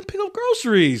outside and pick up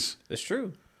groceries. That's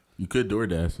true. You could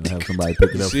DoorDash and have somebody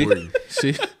pick it up for you. See?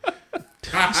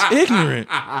 It's ignorant.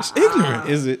 It's ignorant.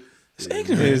 Is it? It's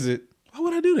ignorant. Is it? Why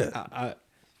would I do that?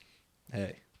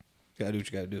 Hey, you gotta do what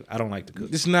you gotta do. I don't like to cook.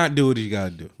 It's not do what you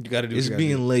gotta do. You gotta do. It's what you gotta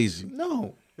being do. lazy.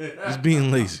 No. It's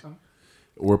being lazy.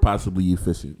 Or possibly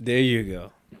efficient. There you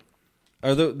go.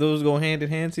 Are those go hand in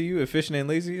hand to you? Efficient and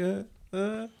lazy?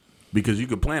 Because you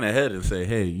could plan ahead and say,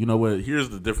 hey, you know what? Here's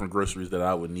the different groceries that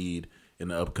I would need in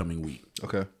the upcoming week.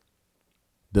 Okay.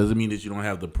 Doesn't mean that you don't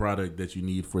have the product that you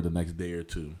need for the next day or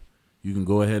two. You can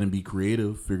go ahead and be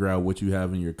creative, figure out what you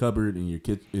have in your cupboard, in your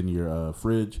kitchen, in your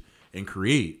fridge, and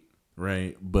create,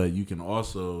 right? But you can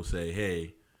also say,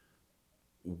 hey,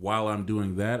 while I'm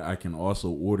doing that, I can also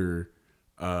order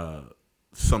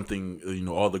something,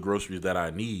 all the groceries that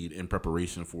I need in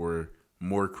preparation for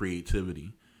more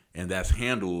creativity. And that's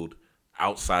handled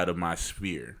outside of my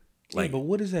sphere. But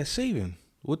what is that saving?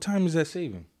 What time is that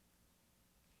saving?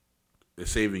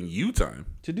 It's saving you time.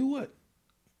 To do what?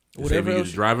 It's saving you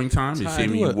driving time. It's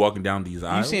saving you walking down these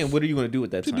aisles. You saying, what are you going to do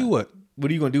with that time? To do what?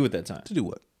 What are you going to do with that time? To do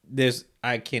what?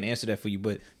 I can't answer that for you,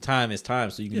 but time is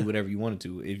time, so you can do whatever you want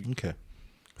to. Okay.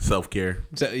 Self-care.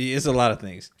 So it's a lot of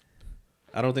things.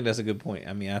 I don't think that's a good point.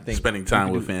 I mean, I think spending time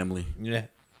with family. Yeah.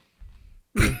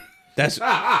 That's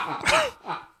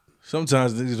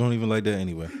sometimes niggas don't even like that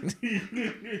anyway.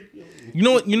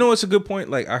 You know what's a good point?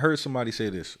 Like, I heard somebody say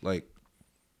this, like,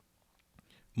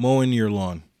 mowing your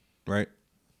lawn, right?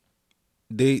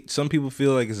 Some people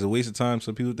feel like it's a waste of time.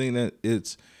 Some people think that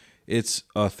it's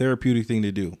a therapeutic thing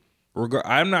to do.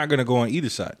 I'm not gonna go on either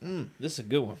side. this is a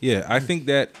good one. Yeah, I think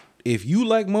that if you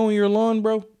like mowing your lawn,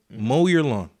 bro, mow your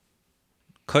lawn.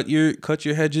 Cut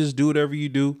your hedges, do whatever you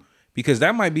do, because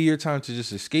that might be your time to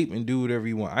just escape and do whatever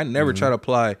you want. I never try to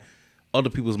apply other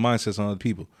people's mindsets on other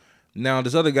people. Now,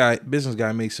 this other guy, business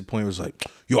guy, makes a point. It was like,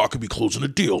 yo, I could be closing a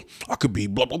deal. I could be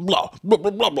blah, blah, blah, blah,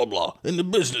 blah, blah, blah, blah, in the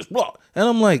business, blah. And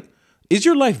I'm like, is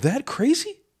your life that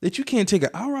crazy that you can't take an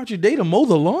hour out your day to mow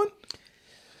the lawn?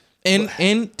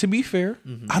 And to be fair,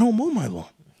 I don't mow my lawn.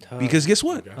 Because guess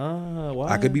what? Wow.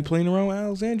 I could be playing around with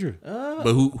Alexandra.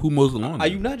 But who mows the lawn? Are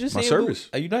you not just My saying service.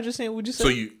 Are you not just saying what you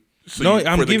said?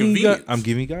 I'm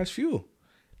giving you guys fuel.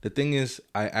 The thing is,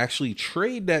 I actually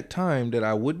trade that time that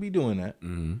I would be doing that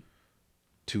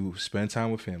to spend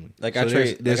time with family. Like, So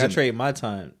I trade my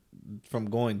time from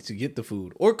going to get the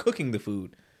food or cooking the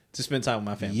food to spend time with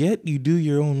my family. Yet you do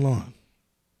your own lawn.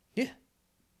 Yeah.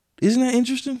 Isn't that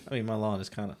interesting? I mean, my lawn is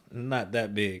kind of not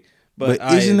that big, but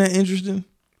isn't that interesting?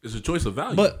 It's a choice of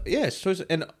value. But yeah, it's choice.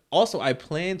 And also, I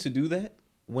plan to do that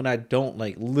when I don't,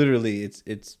 like, literally.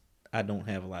 It's I don't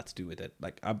have a lot to do with it.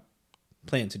 Like, I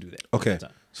plan to do that. Okay,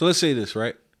 so let's say this,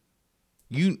 right?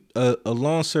 A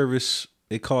lawn service,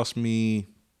 it cost me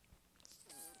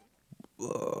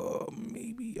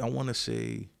maybe, I want to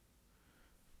say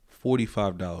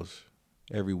 $45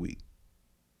 every week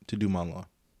to do my lawn,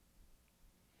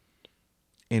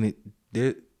 and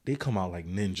they come out like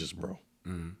ninjas, bro.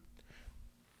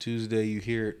 Tuesday, you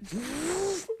hear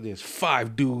there's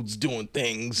 5 dudes doing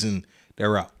things, and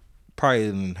they're out probably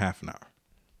in half an hour.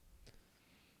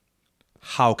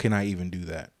 How can I even do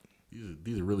that?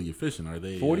 These are really efficient. Are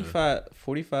they 45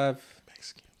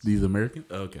 Mexicans. These Americans?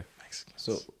 Oh, okay. Mexicans.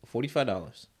 So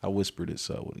 $45. I whispered it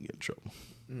so I wouldn't get in trouble.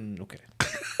 Okay.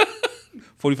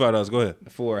 $45. Go ahead.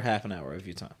 For half an hour of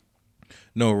your time.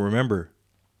 No, remember,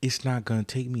 it's not gonna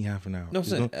take me half an hour. No,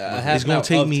 it's half gonna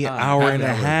take me an hour and a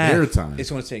half. Their time.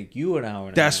 It's going to take you an hour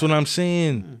and That's a half. what I'm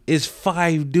saying. It's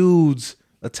 5 dudes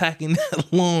attacking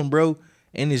that lawn, bro,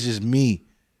 and it's just me.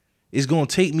 It's gonna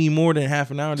take me more than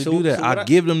half an hour to do that. I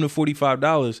give them the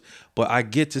 $45, but I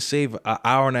get to save an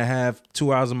hour and a half,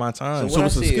 2 hours of my time. So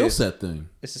it's a skill set thing.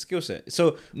 It's a skill set.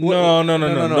 So No.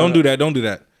 Don't do that. Don't do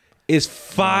that. It's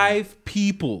 5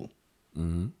 people.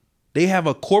 They have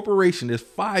a corporation. There's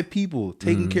 5 people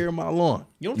taking care of my lawn.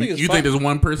 You don't think You think there's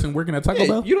one person working at Taco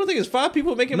Bell? You don't think it's 5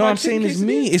 people making? No, my I'm saying it's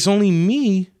me. It's only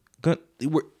me.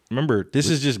 Remember, this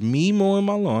is just me mowing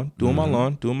my lawn, doing my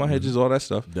lawn, doing my hedges, all that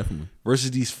stuff. Definitely.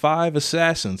 Versus these 5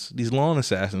 assassins, these lawn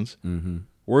assassins,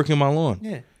 working my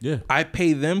lawn. Yeah. I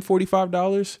pay them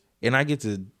 $45, and I get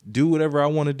to do whatever I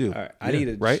want to do. All right. I need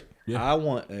to right. Yeah. I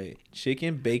want a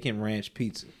chicken bacon ranch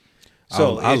pizza.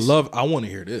 So So I want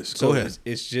to hear this. Go ahead.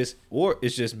 It's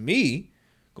just me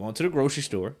going to the grocery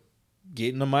store,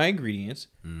 getting my ingredients,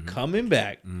 coming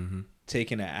back,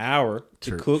 taking an hour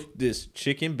to cook this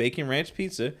chicken bacon ranch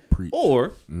pizza. Preach.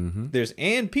 Or there's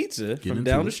Pizza from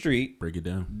down the street. Break it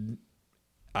down.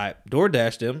 I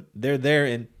DoorDash them. They're there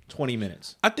in 20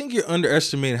 minutes. I think you're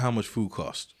underestimating how much food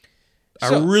costs. I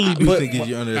So, really do but- think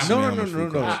you're underestimating how much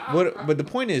food costs. But the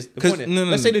point is, No.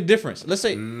 let's say the difference. Let's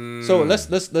say so.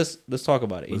 Let's talk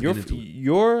about it.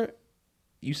 You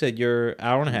said your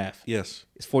hour and a half. Yes.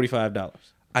 It's $45,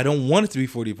 I don't want it to be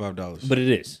 $45. but it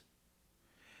is.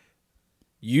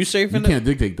 You saving You can't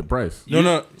dictate the price.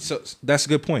 No. So that's a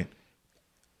good point.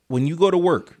 When you go to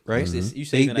work, right? You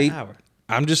saving an hour.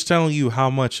 I'm just telling you how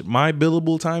much my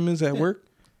billable time is at work,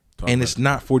 and it's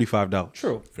not $45.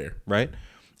 True. Fair. Right?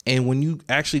 And when you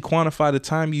actually quantify the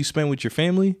time you spend with your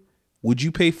family, would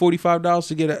you pay $45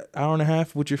 to get an hour and a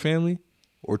half with your family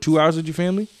or 2 hours with your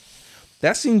family?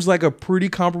 That seems like a pretty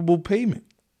comparable payment.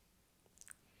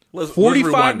 Let's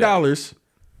rewind that. $45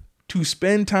 to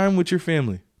spend time with your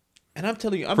family And I'm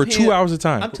telling you, I'm for paying, 2 hours of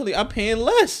time. I'm telling you, I'm paying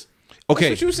less. Okay,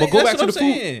 That's what you but saying. go That's back to what the I'm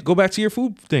food. saying. Go back to your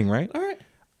food thing, right? All right.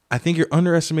 I think you're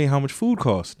underestimating how much food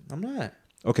costs. I'm not.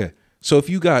 Okay, so if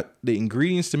you got the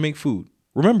ingredients to make food,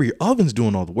 remember your oven's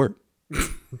doing all the work.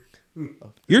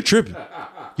 You're tripping.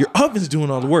 Your oven's doing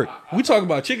all the work. We talk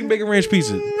about chicken bacon ranch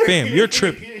pizza, fam. You're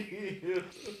tripping.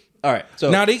 All right.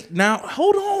 So Now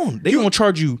hold on. They gonna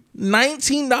charge you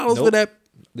 $19 for that.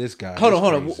 This guy. hold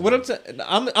on. What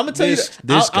I'm gonna tell you. This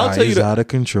I'll guy tell you is out of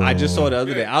control. I just saw it the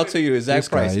other day. I'll tell you the exact This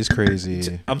guy price. is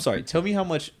crazy. I'm sorry. Tell me how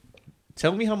much.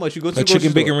 Tell me how much you go to A the grocery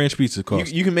chicken bacon store. ranch pizza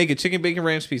costs. You can make a chicken bacon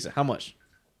ranch pizza. How much?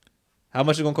 How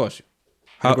much it gonna cost you?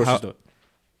 At the How, grocery how, store.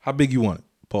 how big you want it?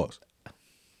 Pause.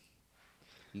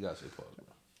 You gotta say pause,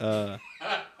 bro.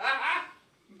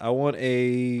 I want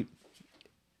a.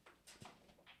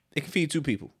 It can feed 2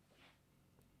 people.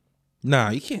 Nah,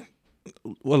 you can't. A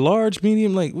large,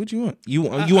 medium, like what you want? You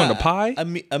want a pie?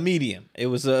 A medium. It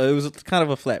was kind of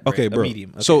a flat bread. Okay, bro. A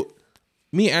medium. Okay. So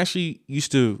me and Ashley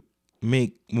used to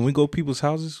make, when we go to people's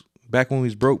houses back when we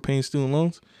was broke paying student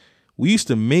loans, we used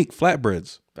to make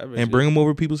flatbreads and bring them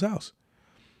over to people's house.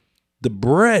 The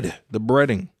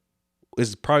breading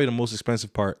is probably the most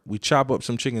expensive part. We chop up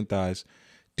some chicken thighs,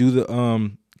 do the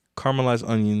caramelized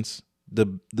onions, the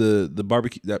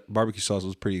barbecue, that barbecue sauce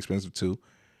was pretty expensive too.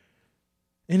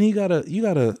 And you got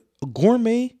a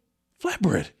gourmet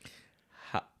flatbread.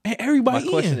 And everybody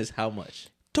my question eating. is how much?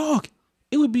 Dog,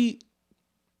 it would be,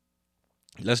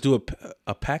 let's do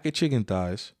a pack of chicken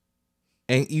thighs.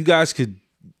 And you guys could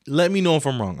let me know if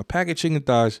I'm wrong. A pack of chicken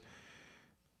thighs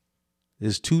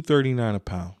is $2.39 a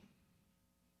pound.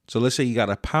 So let's say you got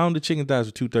a pound of chicken thighs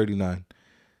for $2.39.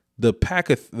 The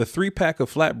 3-pack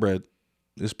of flatbread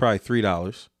is probably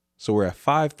 $3. So we're at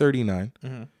 $5.39.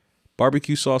 Mm-hmm.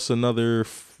 Barbecue sauce another.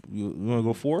 You want to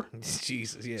go 4?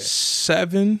 Jesus, yeah.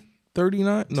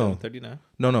 $7.39? No, $7.39.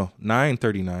 no,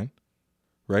 $9.39.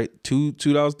 Right,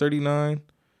 $2.39.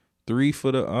 3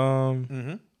 for the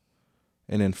Mm-hmm.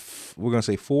 and then we're gonna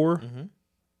say 4,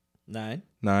 Mm-hmm.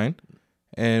 9,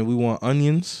 and we want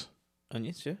onions.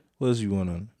 Onions, yeah. What else you want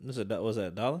on? Was that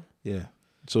 $1? Yeah,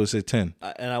 so it's at 10.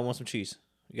 And I want some cheese.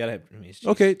 You gotta have cheese.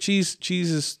 Okay, cheese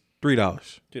is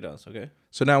 $3. $2. Okay.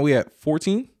 So now we at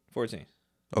 14. 14.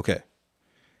 Okay,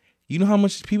 you know how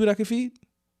much people that could feed?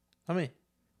 How many?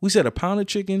 We said a pound of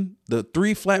chicken, the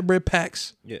 3 flatbread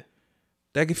packs Yeah.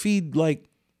 that could feed like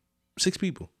 6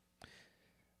 people.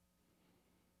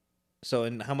 So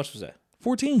and how much was that?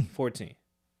 14. 14.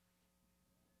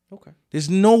 Okay. There's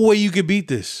no way you could beat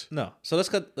this. No. So let's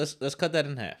cut that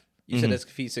in half. You said let's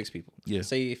feed 6 people. Yeah.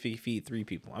 Say if you feed 3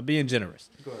 people. I'm being generous.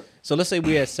 Go ahead. So let's say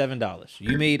we had $7.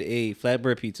 You made a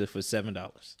flatbread pizza for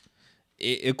 $7.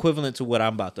 Equivalent to what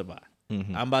I'm about to buy.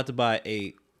 I'm about to buy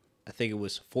I think it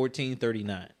was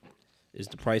 $14.39 is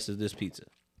the price of this pizza.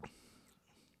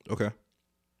 Okay.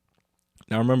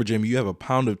 Now remember, Jamie, you have a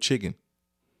pound of chicken.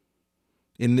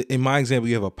 In my example,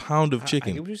 you have a pound of I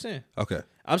chicken. get what you're saying. Okay.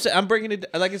 I'm breaking it.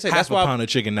 Like I said, Half that's a why pound of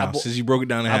chicken now, since you broke it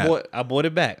down in half. I bought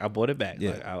it back.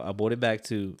 Yeah. Like, I bought it back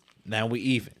to now we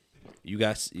even. You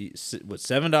got what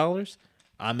 $7?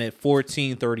 I'm at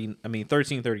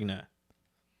 $13.39.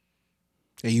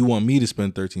 And you want me to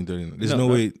spend $13.39? There's no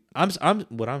way. I'm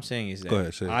what I'm saying is that Go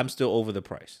ahead, say it. I'm still over the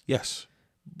price, Yes.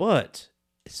 but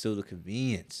it's still the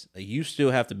convenience. Like you still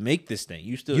have to make this thing.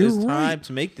 You're there's time right.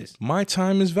 to make this. My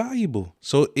time is valuable.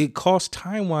 So it costs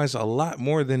time-wise a lot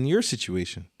more than your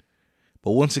situation.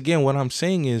 But once again, what I'm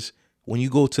saying is when you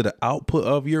go to the output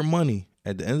of your money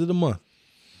at the end of the month,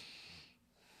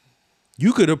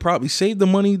 You could have probably saved the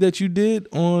money that you did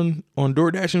on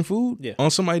DoorDash and food Yeah. on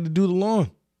somebody to do the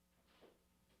lawn.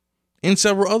 And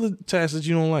several other tasks that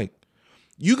you don't like.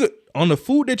 You could, on the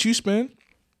food that you spend,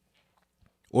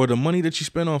 or the money that you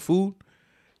spend on food,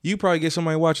 you probably get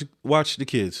somebody watch the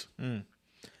kids.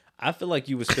 I feel like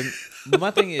you would spend. But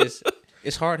my thing is,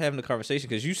 it's hard having the conversation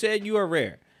because you said you are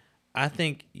rare. I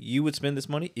think you would spend this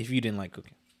money if you didn't like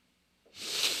cooking.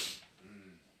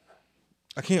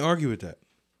 I can't argue with that.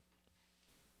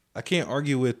 I can't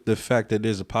argue with the fact that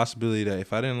there's a possibility that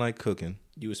if I didn't like cooking,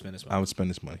 You would spend this money. I would spend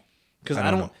this money. Because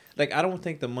I don't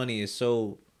think the money is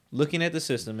so. Looking at the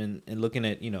system and looking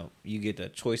at, you get a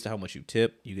choice to how much you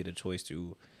tip. You get a choice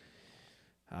to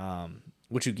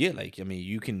what you get. Like, I mean,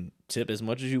 you can tip as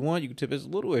much as you want. You can tip as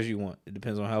little as you want. It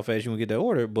depends on how fast you want to get that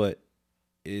order, but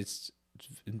it's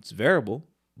variable.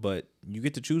 But you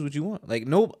get to choose what you want. Like,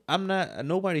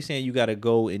 nobody's saying you got to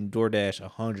go and DoorDash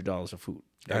 $100 of food.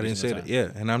 I didn't say that.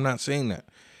 Yeah, and I'm not saying that.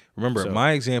 Remember,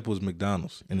 my example is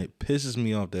McDonald's, and it pisses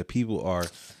me off that people are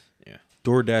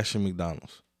DoorDashing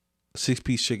McDonald's.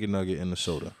 6-piece chicken nugget and a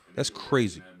soda. That's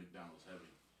crazy.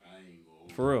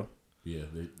 For real. Yeah.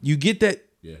 You get that?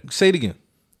 Yeah. Say it again.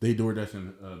 They DoorDash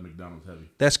and McDonald's heavy.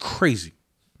 That's crazy.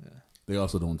 They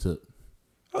also don't tip.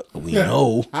 We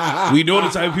know. We know the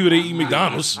type of people that eat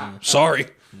McDonald's. Sorry.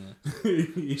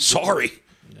 Sorry.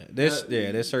 There's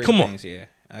certain Come on. things. Yeah,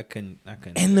 I couldn't.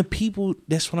 And the people,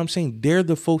 that's what I'm saying. They're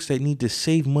the folks that need to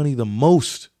save money the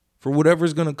most for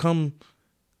whatever's gonna come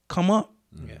up.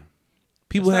 Yeah.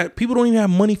 People don't even have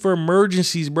money for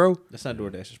emergencies, bro. That's not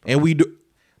DoorDash's problem. And we do.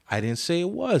 I didn't say it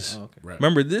was. Oh, okay. Right.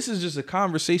 Remember, this is just a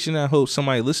conversation I hope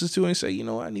somebody listens to and say, I'm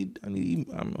gonna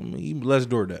eat less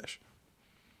DoorDash.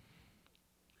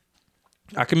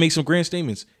 I can make some grand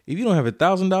statements. If you don't have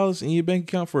 $1,000 in your bank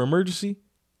account for emergency,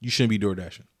 you shouldn't be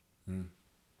DoorDashing.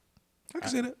 I can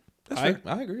say that. That's fair.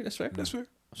 I agree. That's fair. That's fair.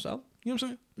 Solid. You know what I'm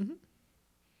saying? Mm-hmm.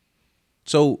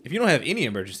 So If you don't have any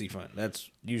emergency fund,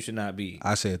 you should not be.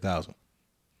 I say 1,000.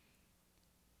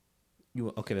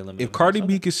 Okay, then let me. If Cardi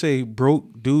B could say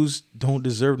broke dudes don't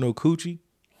deserve no coochie,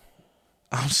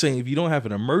 I'm saying if you don't have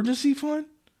an emergency fund,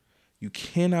 you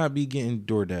cannot be getting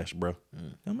DoorDash, bro.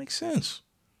 That makes sense.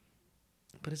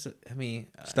 But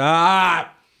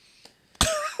Stop.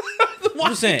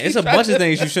 I'm just saying, it's a bunch of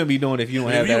things you shouldn't be doing if you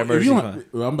don't have that emergency fund.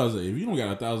 I'm about to say, if you don't got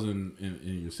 1,000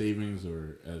 in your savings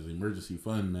or as an emergency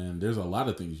fund, man, there's a lot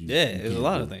of things you. Yeah, you there's a can't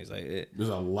lot do. of things like it. There's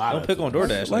a lot. Don't of pick on things.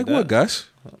 DoorDash Like that. what, guys?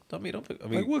 Don't pick.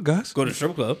 Like what, guys? Go to the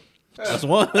strip club. That's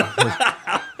one.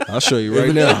 I'll show you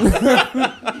right now.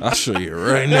 I'll show you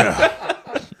right now.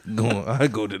 I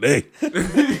go today.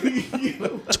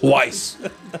 Twice.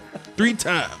 3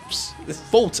 times.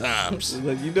 4 times.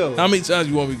 Like, How many times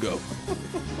you want me to go?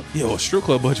 Yo, a strip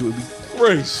club budget would be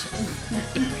crazy.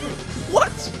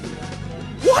 What?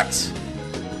 What?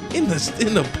 In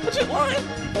the budget line?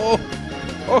 Oh,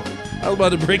 I was about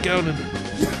to break out in.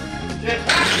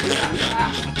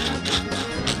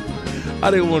 I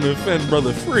didn't want to offend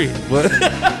Brother Free, but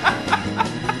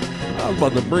I was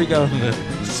about to break out in the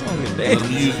song and Let dance.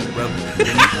 them use it, brother.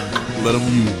 Let them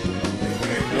use it.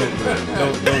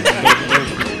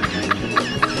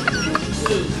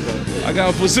 I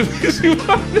gotta put some music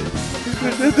on it.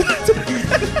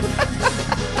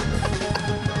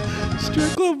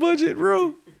 Strip club budget,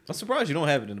 bro. I'm surprised you don't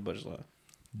have it in the budget line.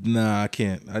 Nah, I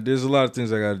can't. There's a lot of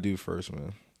things I gotta do first,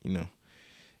 man. You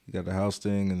got the house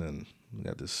thing, and then you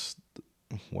got this.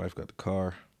 Wife got the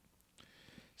car.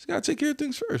 Just gotta take care of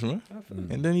things first, man.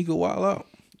 And then you go wild out.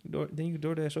 Then you can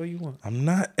DoorDash all you want. I'm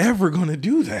not ever gonna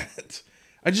do that.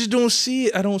 I just don't see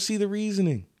it. I don't see the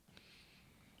reasoning.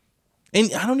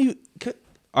 And I don't even.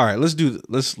 All right, let's do.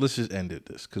 Let's just end it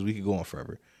this because we could go on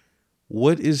forever.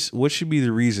 What should be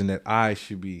the reason that I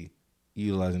should be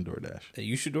utilizing DoorDash? That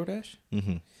you should DoorDash?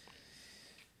 Mm-hmm.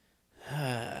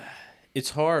 It's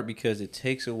hard because it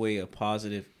takes away a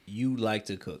positive. You like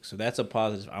to cook, so that's a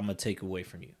positive I'm gonna take away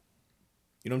from you.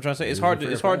 You know what I'm trying to say? It's hard.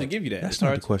 It's hard to give you that. That's it's not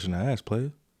hard the question I asked,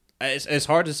 player. It's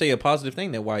hard to say a positive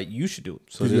thing that why you should do it.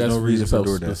 So there's no reason for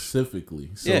DoorDash. Specifically.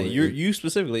 So yeah, you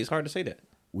specifically. It's hard to say that.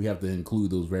 We have to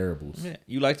include those variables. Yeah,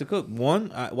 you like to cook.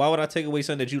 Why would I take away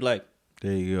something that you like?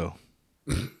 There you go.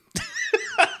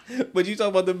 But you talk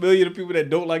about the million of people that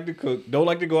don't like to cook, don't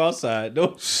like to go outside. You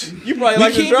probably We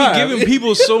like to can't drive. be giving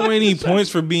people so many points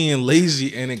for being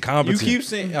lazy and You incompetent. keep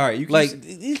saying, all right. You keep like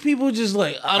these people just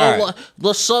like I don't All like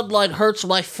the sunlight hurts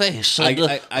my face. And, I get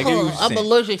what you're I'm saying.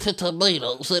 allergic to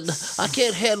tomatoes, and I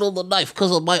can't handle the knife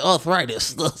because of my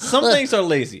arthritis. some things are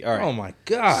lazy. All right. oh my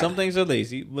god, Some things are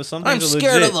lazy, but some I'm things are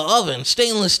scared legit. of the oven.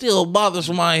 Stainless steel bothers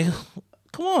my.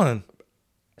 come on.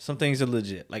 Some things are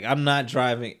legit. Like I'm not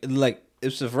driving. Like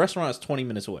if the restaurant is 20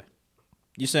 minutes away,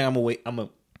 You saying I'm gonna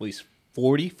waste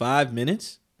 45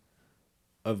 minutes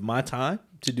of my time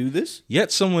to do this?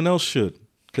 Yet someone else should,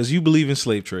 because you believe in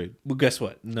slave trade. Well, guess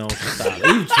what? No, stop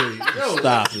it.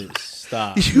 Stop it.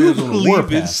 Stop. You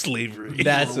believe in slavery.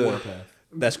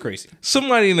 That's crazy.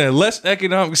 Somebody in a less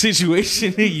economic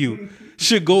situation than you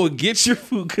should go and get your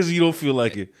food because you don't feel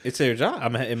like it. It's their job.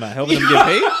 Am I helping them get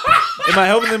paid? Am I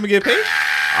helping them get paid?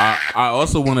 I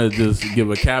also want to just give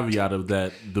a caveat of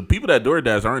that. The people that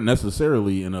DoorDash aren't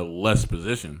necessarily in a less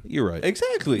position. You're right.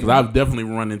 Exactly. Because I've definitely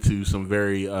run into some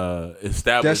very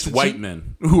established Destitute? white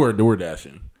men who are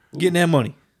DoorDashing. Getting that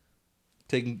money.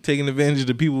 Taking advantage of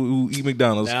the people who eat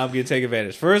McDonald's. Now I'm gonna take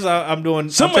advantage. First, I'm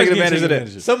Somebody's taking advantage of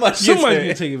that. Somebody's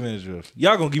gonna take advantage of.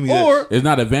 Y'all gonna give me that. It's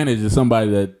not advantage. It's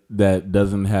somebody that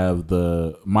doesn't have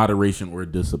the moderation or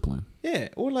discipline. Yeah,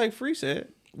 or like Free said,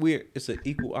 it's an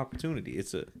equal opportunity.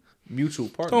 It's a mutual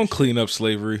partnership. Don't clean up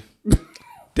slavery.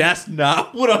 That's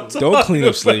not what I'm talking about. Don't clean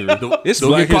up slavery. It's Don't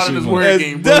Black get caught in History this Month. word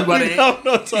game, bro.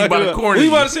 You about to corner What you me.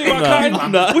 about to say about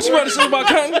cotton? What you about to say about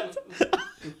cotton?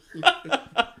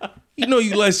 You know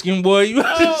you light skinned boy.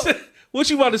 What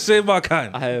you about to say about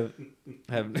cotton? I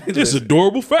have This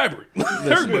adorable fabric.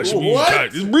 Everybody should be using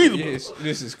cotton. It's breathable.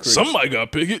 This is crazy. Somebody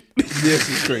got to pick it. This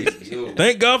is crazy.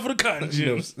 Thank God for the cotton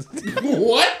gins.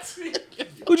 What?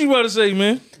 What you about to say,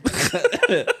 man?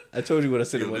 I told you what I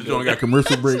said. This joint got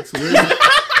commercial breaks.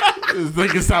 This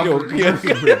thing is out for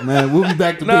commercial break, man. We'll be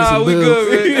back to pay some we bills.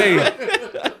 good, man.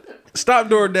 Hey, stop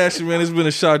DoorDashing, man. It's been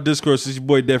a shot discourse. It's your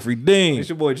boy DebtFreedeem. It's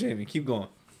your boy Jamie. Keep going.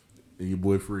 And your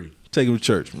boy Free. Take him to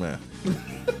church, man.